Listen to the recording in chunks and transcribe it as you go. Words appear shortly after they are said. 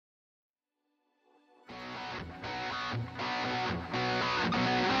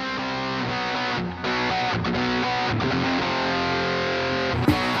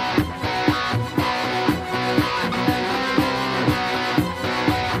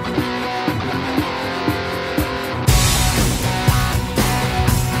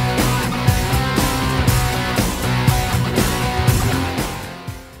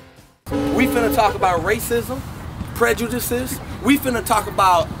finna talk about racism, prejudices. We finna talk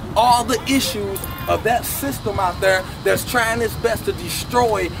about all the issues of that system out there that's trying its best to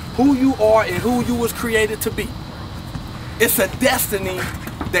destroy who you are and who you was created to be. It's a destiny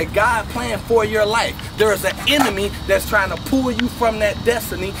that God planned for your life. There is an enemy that's trying to pull you from that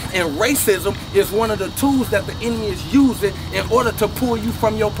destiny, and racism is one of the tools that the enemy is using in order to pull you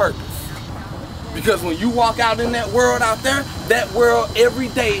from your purpose. Because when you walk out in that world out there, that world every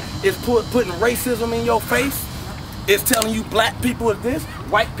day is putting racism in your face. It's telling you black people is this,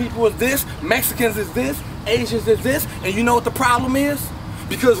 white people is this, Mexicans is this, Asians is this, and you know what the problem is?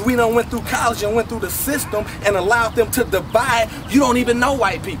 Because we done went through college and went through the system and allowed them to divide, you don't even know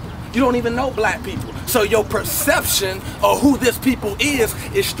white people. You don't even know black people. So your perception of who this people is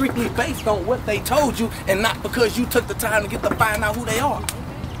strictly based on what they told you and not because you took the time to get to find out who they are.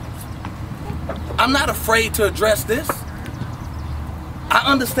 I'm not afraid to address this. I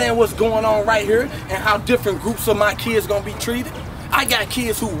understand what's going on right here and how different groups of my kids gonna be treated. I got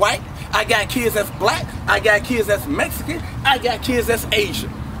kids who white, I got kids that's black, I got kids that's Mexican, I got kids that's Asian.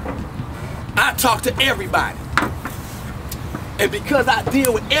 I talk to everybody. And because I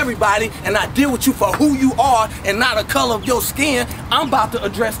deal with everybody and I deal with you for who you are and not the color of your skin, I'm about to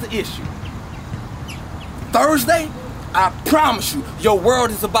address the issue. Thursday, I promise you, your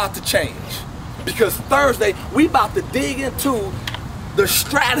world is about to change. Because Thursday, we about to dig into the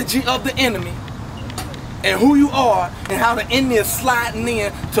strategy of the enemy and who you are and how the enemy is sliding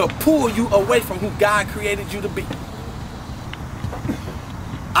in to pull you away from who God created you to be.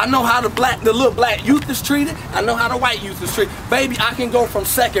 I know how the little black youth is treated. I know how the white youth is treated. Baby, I can go from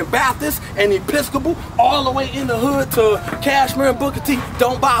Second Baptist and Episcopal all the way in the hood to Cashmere and Booker T.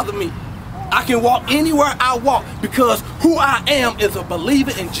 Don't bother me. I can walk anywhere I walk because who I am is a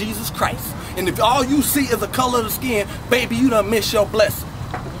believer in Jesus Christ. And if all you see is the color of the skin, baby, you done miss your blessing.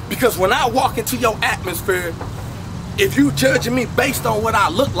 Because when I walk into your atmosphere, if you judging me based on what I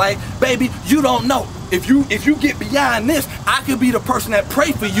look like, baby, you don't know. If you get beyond this, I could be the person that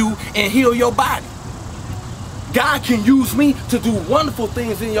pray for you and heal your body. God can use me to do wonderful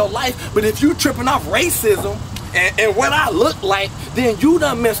things in your life, but if you tripping off racism and what I look like, then you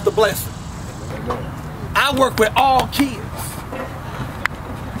done missed the blessing. I work with all kids.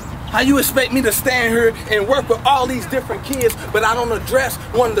 How you expect me to stand here and work with all these different kids, but I don't address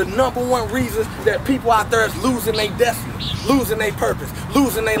one of the #1 reasons that people out there is losing their destiny, losing their purpose,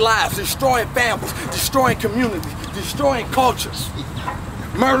 losing their lives, destroying families, destroying communities, destroying cultures,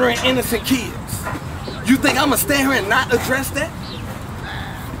 murdering innocent kids. You think I'm gonna stand here and not address that?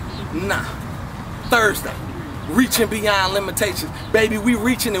 Nah. Thursday, reaching beyond limitations. Baby, we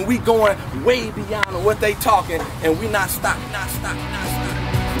reaching and we going way beyond what they talking, and we not stopping, not stopping, not stopping.